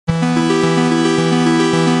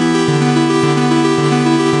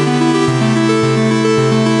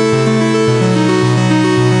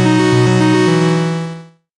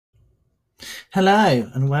Hello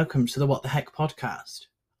and welcome to the What the Heck podcast.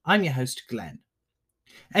 I'm your host, Glenn.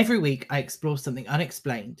 Every week I explore something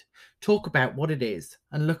unexplained, talk about what it is,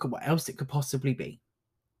 and look at what else it could possibly be.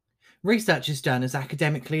 Research is done as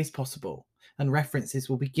academically as possible, and references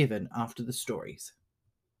will be given after the stories.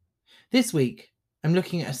 This week, I'm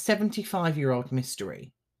looking at a 75-year-old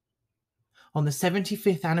mystery. On the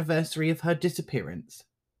 75th anniversary of her disappearance,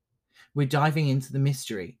 we're diving into the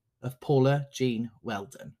mystery of Paula Jean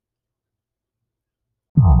Weldon.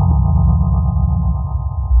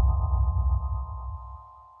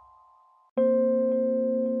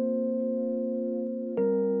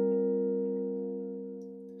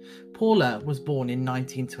 Paula was born in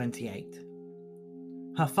 1928.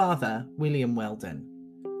 Her father, William Weldon,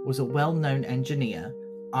 was a well-known engineer,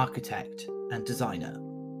 architect, and designer.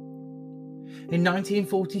 In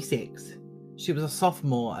 1946, she was a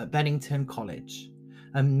sophomore at Bennington College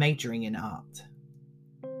and majoring in art.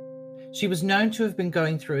 She was known to have been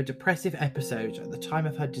going through a depressive episode at the time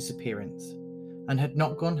of her disappearance and had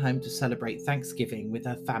not gone home to celebrate Thanksgiving with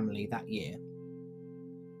her family that year.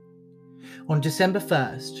 On December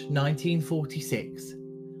 1st, 1946,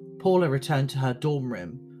 Paula returned to her dorm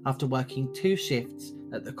room after working 2 shifts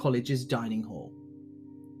at the college's dining hall.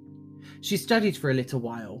 She studied for a little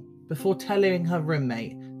while before telling her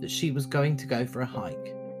roommate that she was going to go for a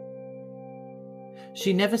hike.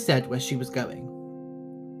 She never said where she was going.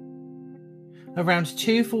 Around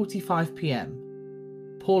 2:45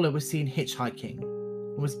 p.m, Paula was seen hitchhiking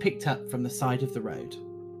and was picked up from the side of the road.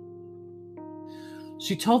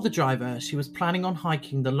 She told the driver she was planning on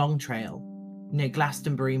hiking the Long Trail near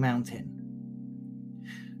Glastonbury Mountain.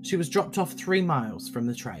 She was dropped off 3 miles from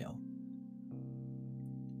the trail.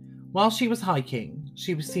 While she was hiking,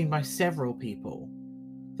 she was seen by several people,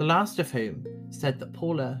 the last of whom said that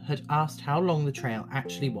Paula had asked how long the trail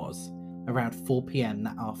actually was around 4 p.m.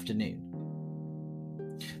 that afternoon.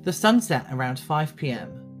 The sun set around 5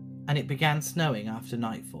 p.m. and it began snowing after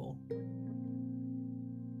nightfall.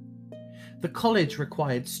 The college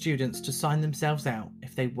required students to sign themselves out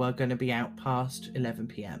if they were going to be out past 11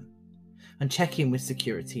 p.m. and check in with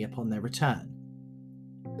security upon their return.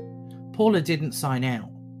 Paula didn't sign out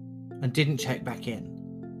and didn't check back in.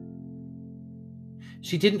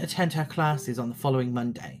 She didn't attend her classes on the following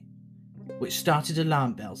Monday, which started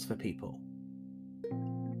alarm bells for people.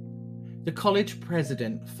 The college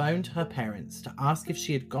president phoned her parents to ask if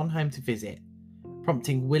she had gone home to visit,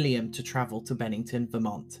 prompting William to travel to Bennington,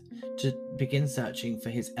 Vermont, to begin searching for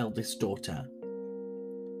his eldest daughter.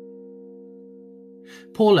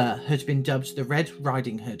 Paula had been dubbed the Red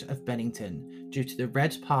Riding Hood of Bennington due to the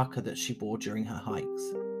red parka that she wore during her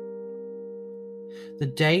hikes.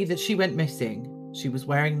 The day that she went missing, she was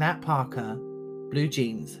wearing that parka, blue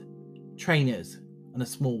jeans, trainers, and a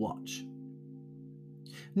small watch.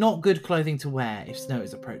 Not good clothing to wear if snow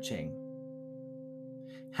is approaching.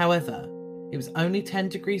 However, it was only 10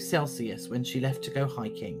 degrees Celsius when she left to go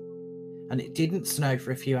hiking, and it didn't snow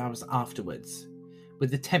for a few hours afterwards,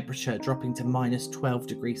 with the temperature dropping to minus 12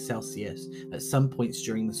 degrees Celsius at some points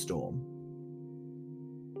during the storm.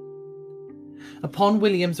 Upon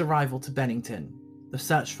William's arrival to Bennington, the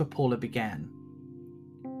search for Paula began.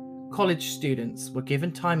 College students were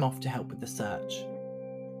given time off to help with the search.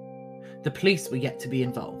 The police were yet to be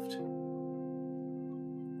involved.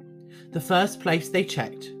 The first place they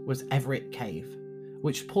checked was Everett Cave,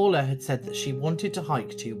 which Paula had said that she wanted to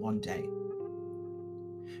hike to one day.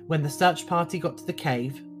 When the search party got to the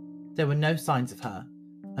cave, there were no signs of her,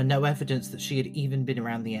 and no evidence that she had even been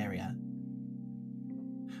around the area.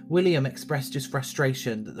 William expressed his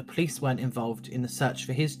frustration that the police weren't involved in the search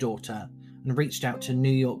for his daughter and reached out to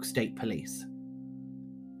New York State Police.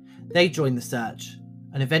 They joined the search,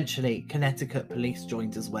 and eventually Connecticut Police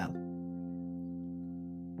joined as well.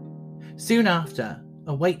 Soon after,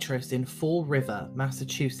 a waitress in Fall River,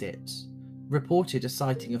 Massachusetts, reported a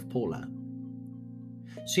sighting of Paula.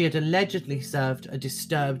 She had allegedly served a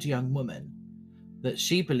disturbed young woman that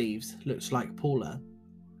she believes looks like Paula.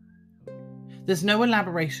 There's no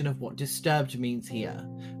elaboration of what disturbed means here,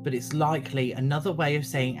 but it's likely another way of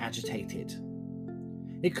saying agitated.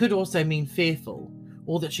 It could also mean fearful,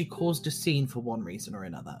 or that she caused a scene for one reason or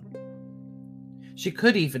another. She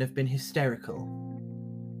could even have been hysterical.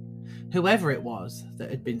 Whoever it was that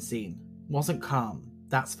had been seen wasn't calm,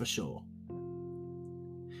 that's for sure.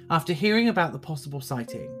 After hearing about the possible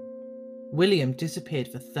sighting, William disappeared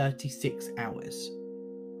for 36 hours.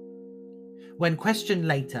 When questioned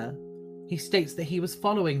later, he states that he was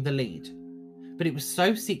following the lead, but it was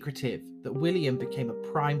so secretive that William became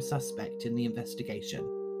a prime suspect in the investigation.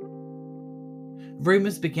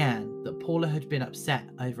 Rumours began that Paula had been upset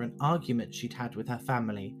over an argument she'd had with her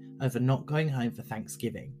family over not going home for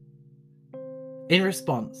Thanksgiving. In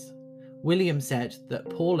response, William said that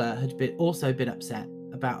Paula had also been upset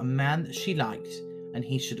about a man that she liked and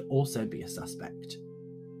he should also be a suspect.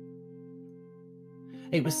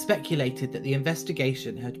 It was speculated that the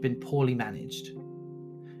investigation had been poorly managed.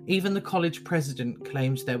 Even the college president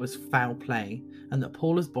claimed there was foul play and that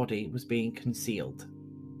Paula's body was being concealed.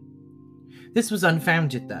 This was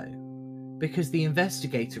unfounded though, because the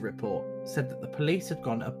investigator report said that the police had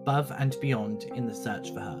gone above and beyond in the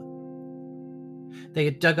search for her. They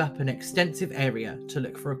had dug up an extensive area to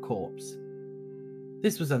look for a corpse.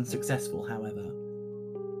 This was unsuccessful, however.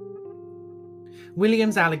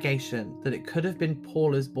 William's allegation that it could have been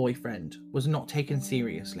Paula's boyfriend was not taken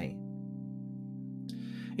seriously.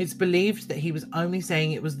 It's believed that he was only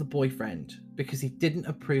saying it was the boyfriend because he didn't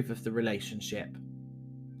approve of the relationship.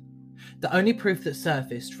 The only proof that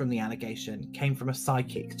surfaced from the allegation came from a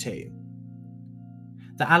psychic too.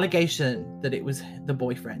 The allegation that it was the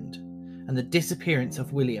boyfriend and the disappearance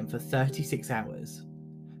of William for 36 hours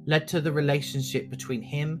led to the relationship between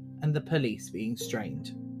him and the police being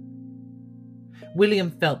strained.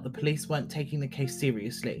 William felt the police weren't taking the case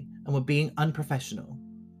seriously and were being unprofessional,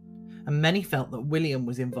 and many felt that William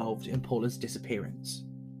was involved in Paula's disappearance.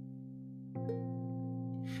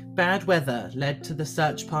 Bad weather led to the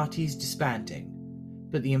search parties disbanding,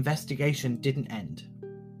 but the investigation didn't end.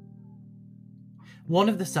 One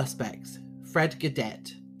of the suspects, Fred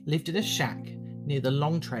Gadet, lived in a shack near the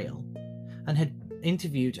Long Trail and had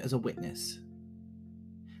interviewed as a witness.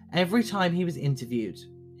 Every time he was interviewed,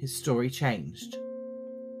 his story changed.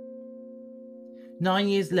 9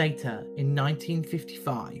 years later, in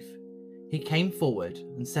 1955, he came forward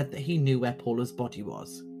and said that he knew where Paula's body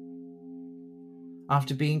was.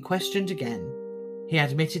 After being questioned again, he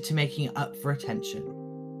admitted to making it up for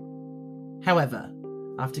attention. However,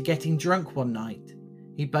 after getting drunk one night,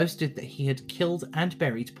 he boasted that he had killed and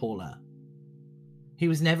buried Paula. He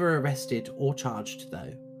was never arrested or charged,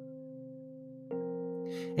 though.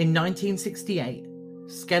 In 1968,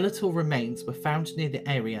 skeletal remains were found near the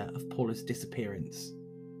area of Paula's disappearance.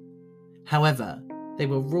 However, they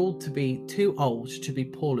were ruled to be too old to be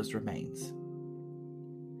Paula's remains.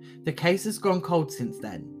 The case has gone cold since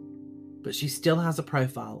then, but she still has a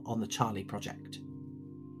profile on the Charlie Project.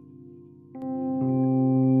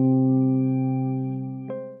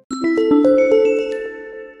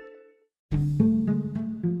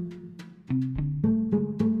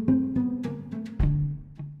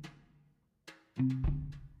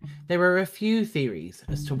 There are a few theories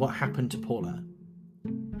as to what happened to Paula.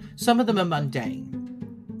 Some of them are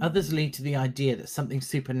mundane, others lead to the idea that something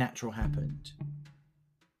supernatural happened.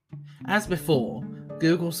 As before,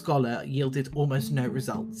 Google Scholar yielded almost no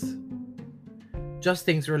results. Just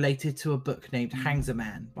things related to a book named Hangs a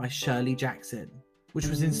Man by Shirley Jackson, which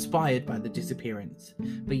was inspired by the disappearance,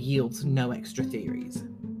 but yields no extra theories.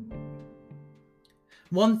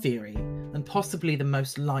 One theory, and possibly the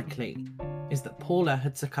most likely, is that Paula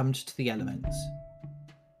had succumbed to the elements.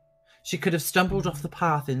 She could have stumbled off the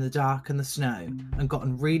path in the dark and the snow and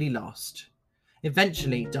gotten really lost,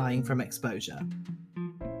 eventually dying from exposure.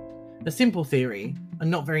 A simple theory,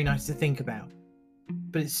 and not very nice to think about,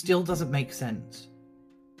 but it still doesn't make sense.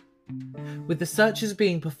 With the searches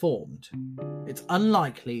being performed, it's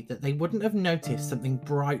unlikely that they wouldn't have noticed something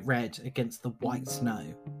bright red against the white snow.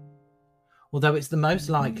 Although it's the most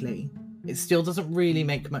likely, it still doesn't really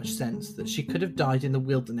make much sense that she could have died in the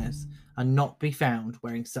wilderness and not be found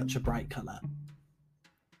wearing such a bright colour.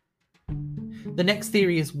 The next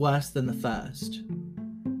theory is worse than the first.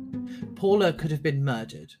 Paula could have been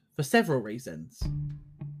murdered for several reasons.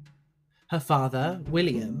 Her father,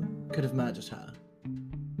 William, could have murdered her.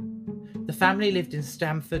 The family lived in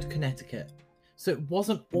Stamford, Connecticut, so it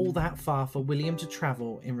wasn't all that far for William to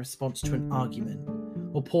travel in response to an argument,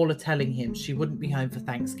 or Paula telling him she wouldn't be home for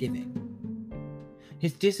Thanksgiving.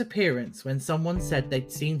 His disappearance when someone said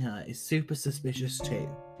they'd seen her is super suspicious too.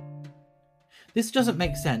 This doesn't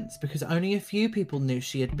make sense because only a few people knew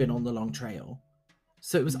she had been on the Long Trail,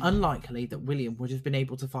 so it was unlikely that William would have been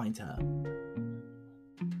able to find her.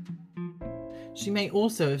 She may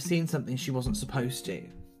also have seen something she wasn't supposed to.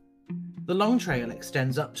 The Long Trail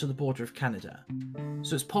extends up to the border of Canada,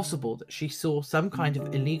 so it's possible that she saw some kind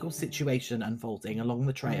of illegal situation unfolding along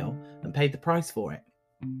the trail and paid the price for it.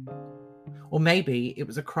 Or maybe it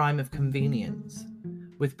was a crime of convenience,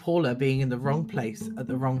 with Paula being in the wrong place at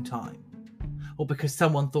the wrong time, or because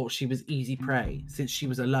someone thought she was easy prey since she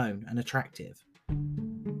was alone and attractive.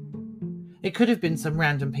 It could have been some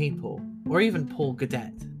random people, or even Paul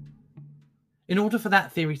Gadet. In order for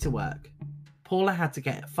that theory to work, Paula had to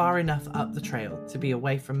get far enough up the trail to be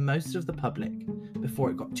away from most of the public before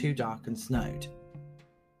it got too dark and snowed.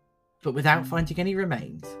 But without finding any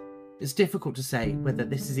remains, it's difficult to say whether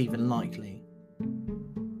this is even likely.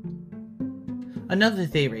 Another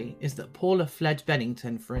theory is that Paula fled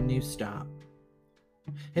Bennington for a new start.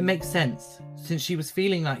 It makes sense, since she was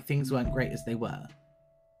feeling like things weren't great as they were.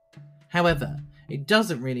 However, it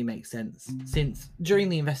doesn't really make sense, since, during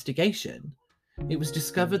the investigation, it was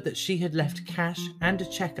discovered that she had left cash and a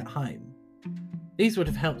cheque at home. These would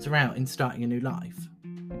have helped her out in starting a new life.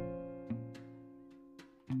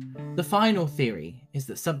 The final theory is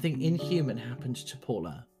that something inhuman happened to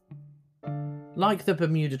Paula. Like the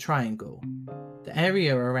Bermuda Triangle, the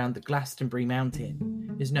area around the Glastonbury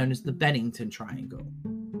Mountain is known as the Bennington Triangle.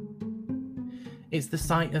 It's the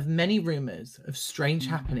site of many rumours of strange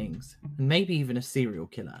happenings and maybe even a serial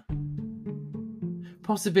killer.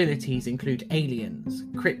 Possibilities include aliens,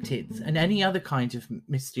 cryptids, and any other kind of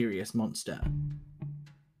mysterious monster.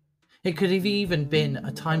 It could have even been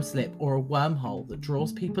a time slip or a wormhole that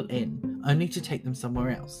draws people in only to take them somewhere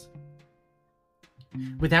else.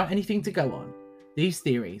 Without anything to go on, these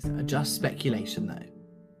theories are just speculation though.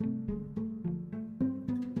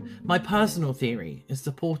 My personal theory is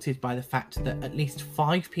supported by the fact that at least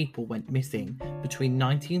 5 people went missing between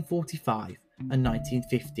 1945 and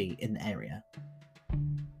 1950 in the area.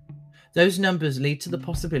 Those numbers lead to the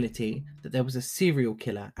possibility that there was a serial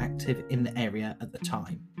killer active in the area at the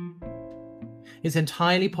time. It's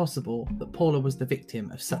entirely possible that Paula was the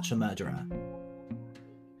victim of such a murderer.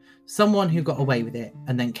 Someone who got away with it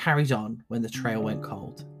and then carried on when the trail went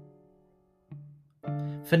cold.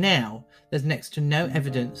 For now, there's next to no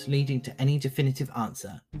evidence leading to any definitive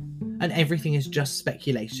answer, and everything is just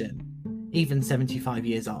speculation, even 75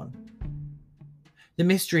 years on. The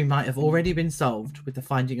mystery might have already been solved with the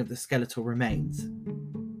finding of the skeletal remains,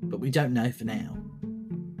 but we don't know for now.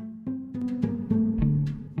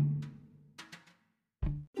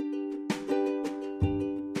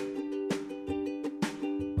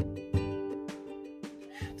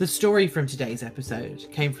 The story from today's episode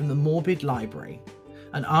came from the Morbid Library,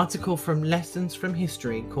 an article from Lessons from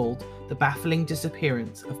History called The Baffling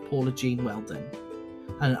Disappearance of Paula Jean Weldon,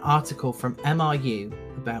 and an article from MRU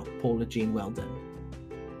about Paula Jean Weldon.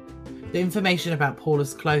 The information about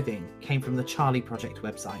Paula's clothing came from the Charlie Project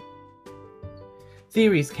website.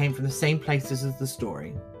 Theories came from the same places as the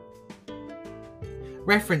story.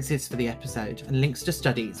 References for the episode and links to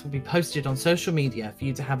studies will be posted on social media for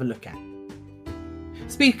you to have a look at.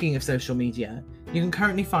 Speaking of social media, you can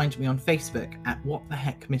currently find me on Facebook at What the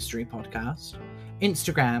Heck Mystery Podcast,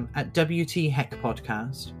 Instagram at WT Heck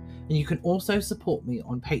Podcast, and you can also support me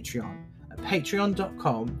on Patreon at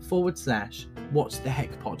patreon.com/What the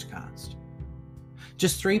Heck Podcast.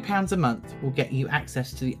 Just £3 a month will get you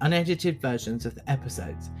access to the unedited versions of the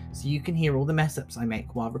episodes, so you can hear all the mess ups I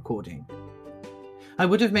make while recording. I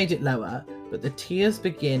would have made it lower, but the tiers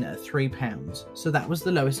begin at £3, so that was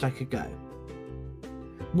the lowest I could go.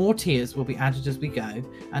 More tiers will be added as we go,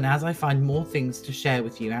 and as I find more things to share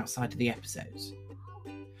with you outside of the episodes.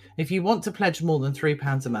 If you want to pledge more than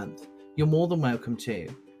 £3 a month, you're more than welcome to,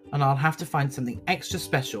 and I'll have to find something extra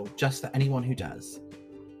special just for anyone who does.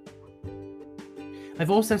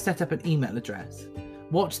 I've also set up an email address,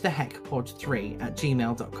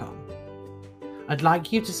 whattheheckpod3@gmail.com. I'd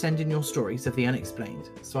like you to send in your stories of the unexplained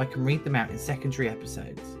so I can read them out in secondary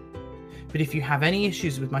episodes. But if you have any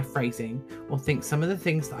issues with my phrasing or think some of the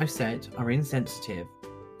things that I've said are insensitive,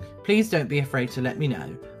 please don't be afraid to let me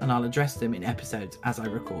know and I'll address them in episodes as I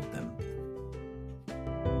record them.